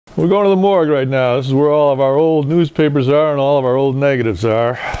We're going to the morgue right now. This is where all of our old newspapers are and all of our old negatives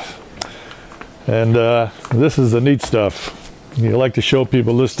are. And this is the neat stuff. You like to show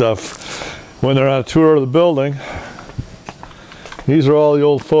people this stuff when they're on a tour of the building. These are all the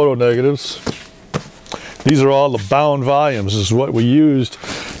old photo negatives. These are all the bound volumes. This is what we used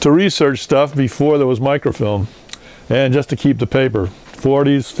to research stuff before there was microfilm. And just to keep the paper.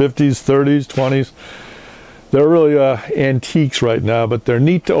 40s, 50s, 30s, 20s. They're really antiques right now, but they're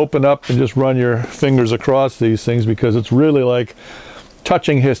neat to open up and just run your fingers across these things because it's really like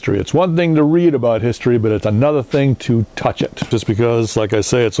touching history. It's one thing to read about history, but it's another thing to touch it. Just because, like I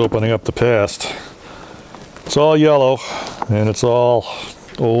say, it's opening up the past. It's all yellow and it's all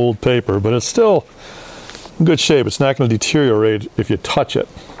old paper, but it's still in good shape. It's not going to deteriorate if you touch it.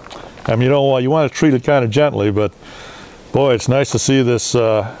 I mean, you want to treat it kind of gently, but boy, it's nice to see this.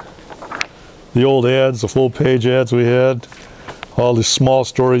 The old ads, the full page ads we had, all these small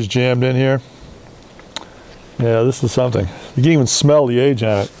stories jammed in here. Yeah, this is something. You can even smell the age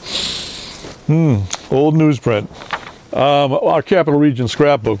on it. Old newsprint. Our Capital Region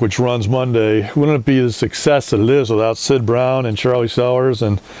scrapbook, which runs Monday, wouldn't it be the success that it is without Sid Brown and Charlie Sellers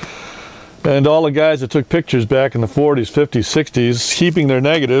and all the guys that took pictures back in the 40s, 50s, 60s, keeping their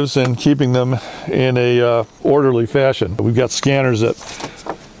negatives and keeping them in a orderly fashion. We've got scanners that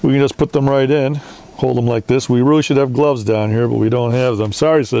we can just put them right in, hold them like this. We really should have gloves down here, but we don't have them.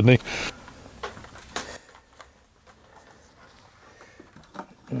 Sorry, Sydney.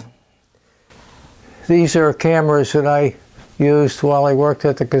 These are cameras that I used while I worked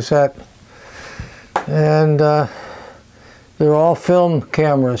at the Gazette. And they're all film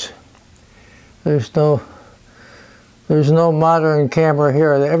cameras. There's no modern camera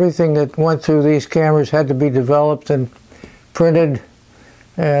here. Everything that went through these cameras had to be developed and printed,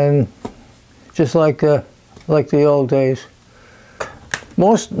 and just like the old days.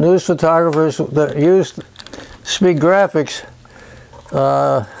 Most news photographers that used speed graphics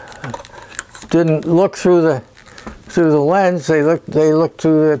didn't look through the lens. They looked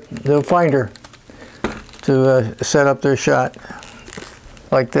through the finder to set up their shot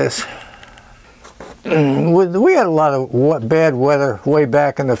like this. We had a lot of bad weather way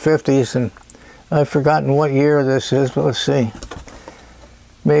back in the 50s, and I've forgotten what year this is, but let's see.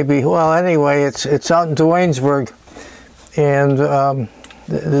 Maybe, well, anyway, it's out in Duanesburg, and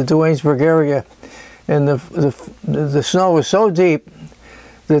the Duanesburg area, and the snow was so deep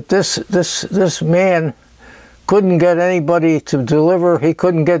that this man couldn't get anybody to deliver. He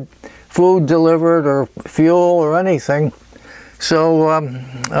couldn't get food delivered or fuel or anything.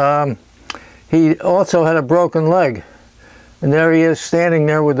 So he also had a broken leg, and there he is standing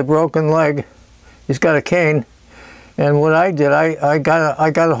there with the broken leg. He's got a cane. And what I did, I got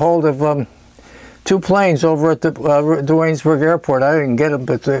a hold of 2 planes over at the Duanesburg Airport. I didn't get them,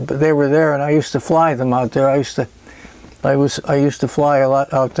 but they were there, and I used to fly them out there. I used to fly a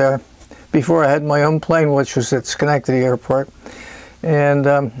lot out there before I had my own plane, which was at Schenectady Airport. And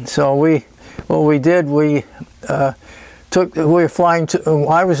so what we did, we were flying to.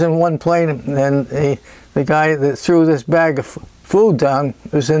 I was in one plane, and the guy that threw this bag of food down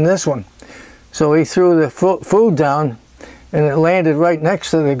was in this one. So he threw the food down, and it landed right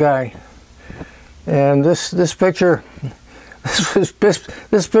next to the guy. And this picture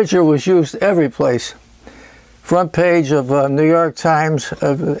was used every place. Front page of New York Times.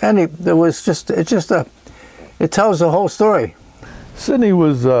 It tells the whole story. Sidney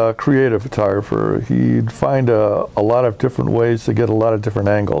was a creative photographer. He'd find a lot of different ways to get a lot of different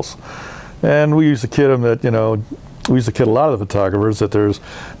angles. And we used to kid him that, we used to kid a lot of the photographers that there's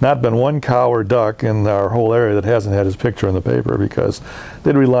not been one cow or duck in our whole area that hasn't had his picture in the paper, because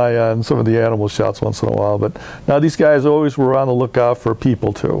they'd rely on some of the animal shots once in a while. But now these guys always were on the lookout for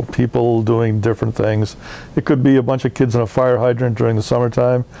people too. People doing different things. It could be a bunch of kids in a fire hydrant during the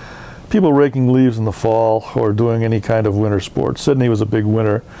summertime. People raking leaves in the fall, or doing any kind of winter sports. Sidney was a big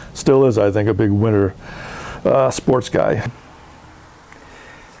winter, still is, I think, a big winter sports guy.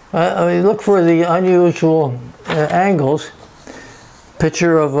 I look for the unusual angles.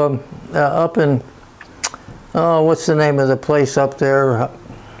 Picture of up in, what's the name of the place up there?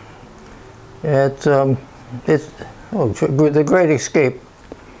 The Great Escape.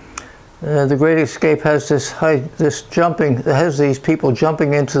 The Great Escape has has these people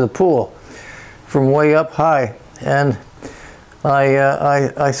jumping into the pool from way up high, and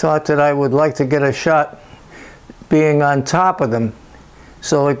I thought that I would like to get a shot being on top of them,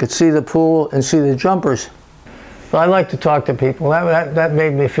 so I could see the pool and see the jumpers. But I like to talk to people. That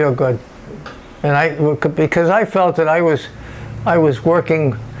made me feel good, and because I felt that I was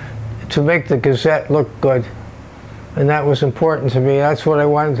working to make the Gazette look good. And that was important to me. That's what I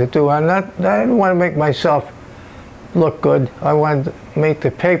wanted to do. I didn't want to make myself look good. I wanted to make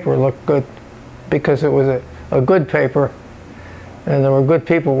the paper look good because it was a good paper and there were good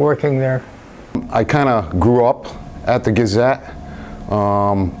people working there. I kind of grew up at the Gazette.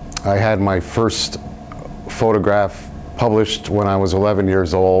 I had my first photograph published when I was 11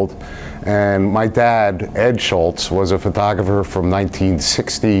 years old, and my dad, Ed Schultz, was a photographer from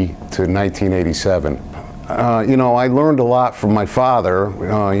 1960 to 1987. You know, I learned a lot from my father.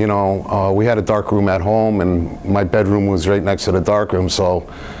 You know, we had a dark room at home, and my bedroom was right next to the dark room, so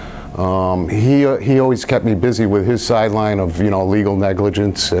he always kept me busy with his sideline of, you know, legal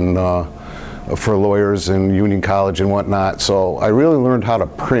negligence and for lawyers and Union College and whatnot. So I really learned how to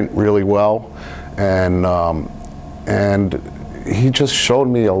print really well, and he just showed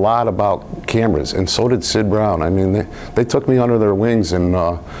me a lot about cameras, and so did Sid Brown. I mean, they took me under their wings, and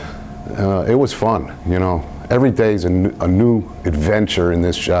it was fun, you know. Every day is a new adventure in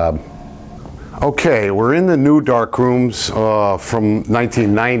this job. Okay, we're in the new dark rooms from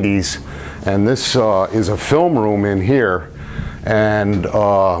 1990s, and this is a film room in here. And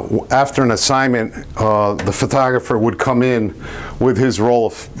after an assignment, the photographer would come in with his roll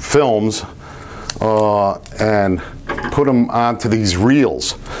of films and put them onto these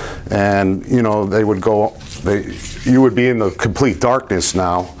reels. And, you know, they would go, you would be in the complete darkness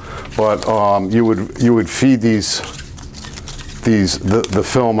now, but you would feed the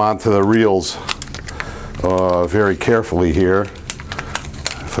film onto the reels very carefully here.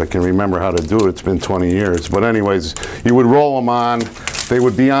 If I can remember how to do it, it's been 20 years. But anyways, you would roll them on, they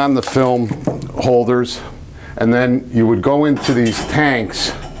would be on the film holders, and then you would go into these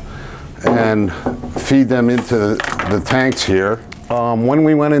tanks and feed them into the tanks here. When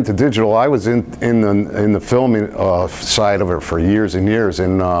we went into digital, I was in the filming side of it for years and years,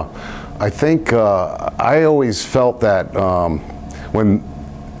 and I think I always felt that when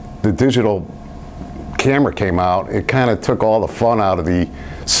the digital camera came out, it kind of took all the fun out of the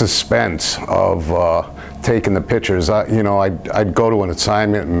suspense of taking the pictures. You know, I'd go to an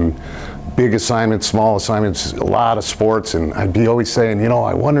assignment, and big assignments, small assignments, a lot of sports, and I'd be always saying, you know,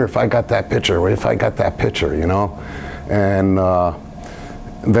 I wonder if I got that picture, if I got that picture, you know. And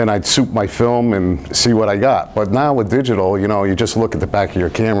then I'd soup my film and see what I got. But now with digital, you know, you just look at the back of your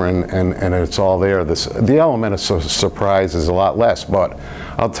camera and it's all there. The element of surprise is a lot less, but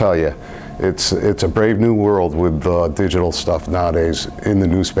I'll tell you, it's a brave new world with digital stuff nowadays in the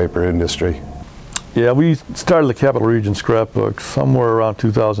newspaper industry. Yeah, we started the Capital Region scrapbook somewhere around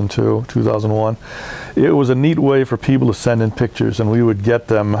 2002, 2001. It was a neat way for people to send in pictures, and we would get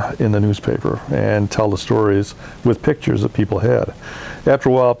them in the newspaper and tell the stories with pictures that people had. After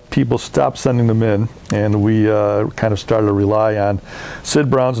a while, people stopped sending them in, and we kind of started to rely on Sid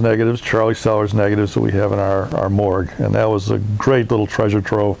Brown's negatives, Charlie Sellers' negatives that we have in our morgue, and that was a great little treasure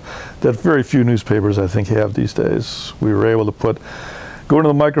trove that very few newspapers, I think, have these days. We were able to go into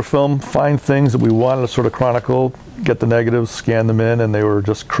the microfilm, find things that we wanted to sort of chronicle, get the negatives, scan them in, and they were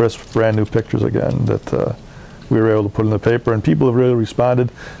just crisp, brand new pictures again that we were able to put in the paper, and people have really responded.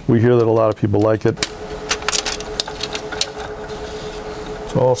 We hear that a lot of people like it.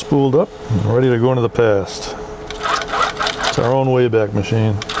 It's all spooled up and ready to go into the past. It's our own Wayback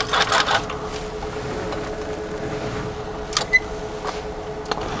Machine.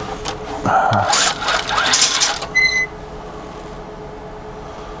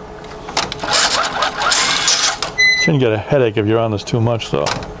 You can get a headache if you're on this too much, though.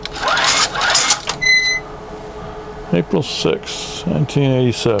 April 6,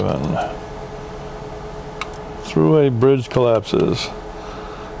 1987. Thruway bridge collapses.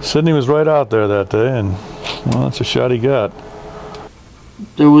 Sidney was right out there that day, and, well, that's a shot he got.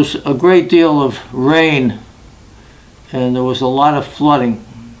 There was a great deal of rain, and there was a lot of flooding.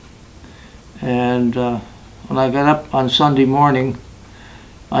 And when I got up on Sunday morning,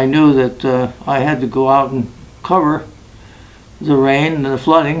 I knew that I had to go out and cover the rain and the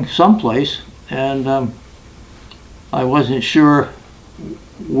flooding someplace, and I wasn't sure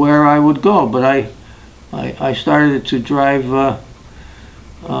where I would go, but I started to drive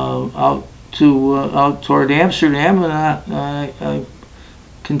out toward Amsterdam, and I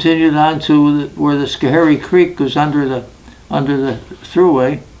continued on to where the Schoharie Creek goes under the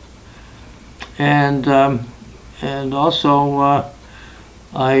thruway, and also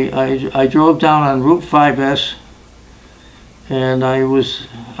I drove down on Route 5S, and I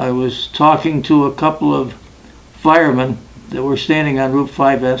was talking to a couple of firemen that were standing on Route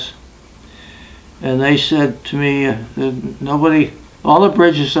 5S, and they said to me that all the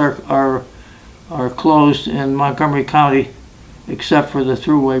bridges are closed in Montgomery County except for the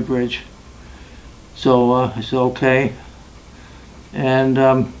Thruway Bridge, So I said, okay. And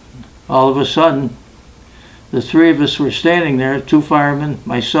all of a sudden, the three of us were standing there, 2 firemen,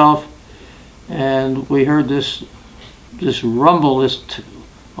 myself, and we heard this rumble, this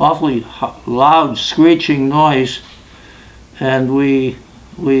awfully loud screeching noise, and we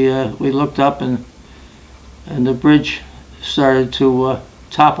looked up, and the bridge started to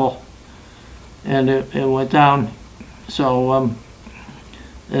topple, and it went down. So and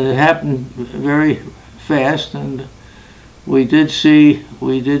it happened very fast, and we did see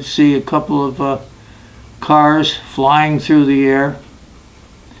a couple of cars flying through the air,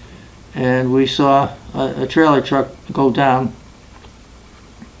 and we saw a trailer truck go down.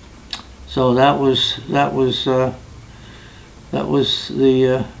 So that was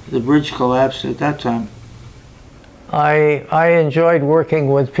the bridge collapse at that time. I enjoyed working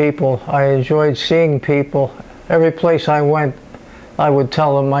with people. I enjoyed seeing people. Every place I went, I would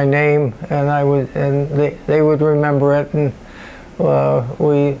tell them my name, and they would remember it, and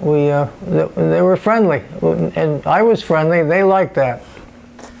they were friendly, and I was friendly. They liked that.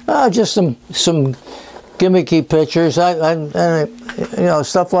 Just some gimmicky pictures. You know,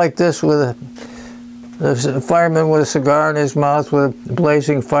 stuff like this with a fireman with a cigar in his mouth with a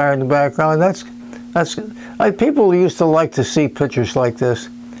blazing fire in the background. People used to like to see pictures like this,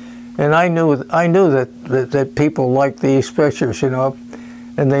 and I knew that people liked these pictures, you know,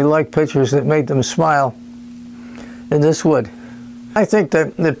 and they liked pictures that made them smile, and this would. I think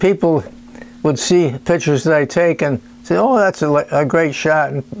that people would see pictures that I take and say, "Oh, that's a great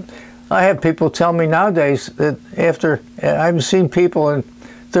shot." And I have people tell me nowadays that after I haven't seen people in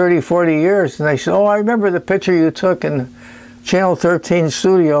 30, 40 years, and they say, "Oh, I remember the picture you took in Channel 13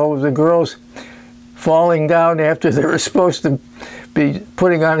 studio of the girls falling down after they were supposed to be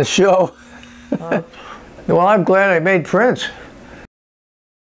putting on a show." Well, I'm glad I made prints.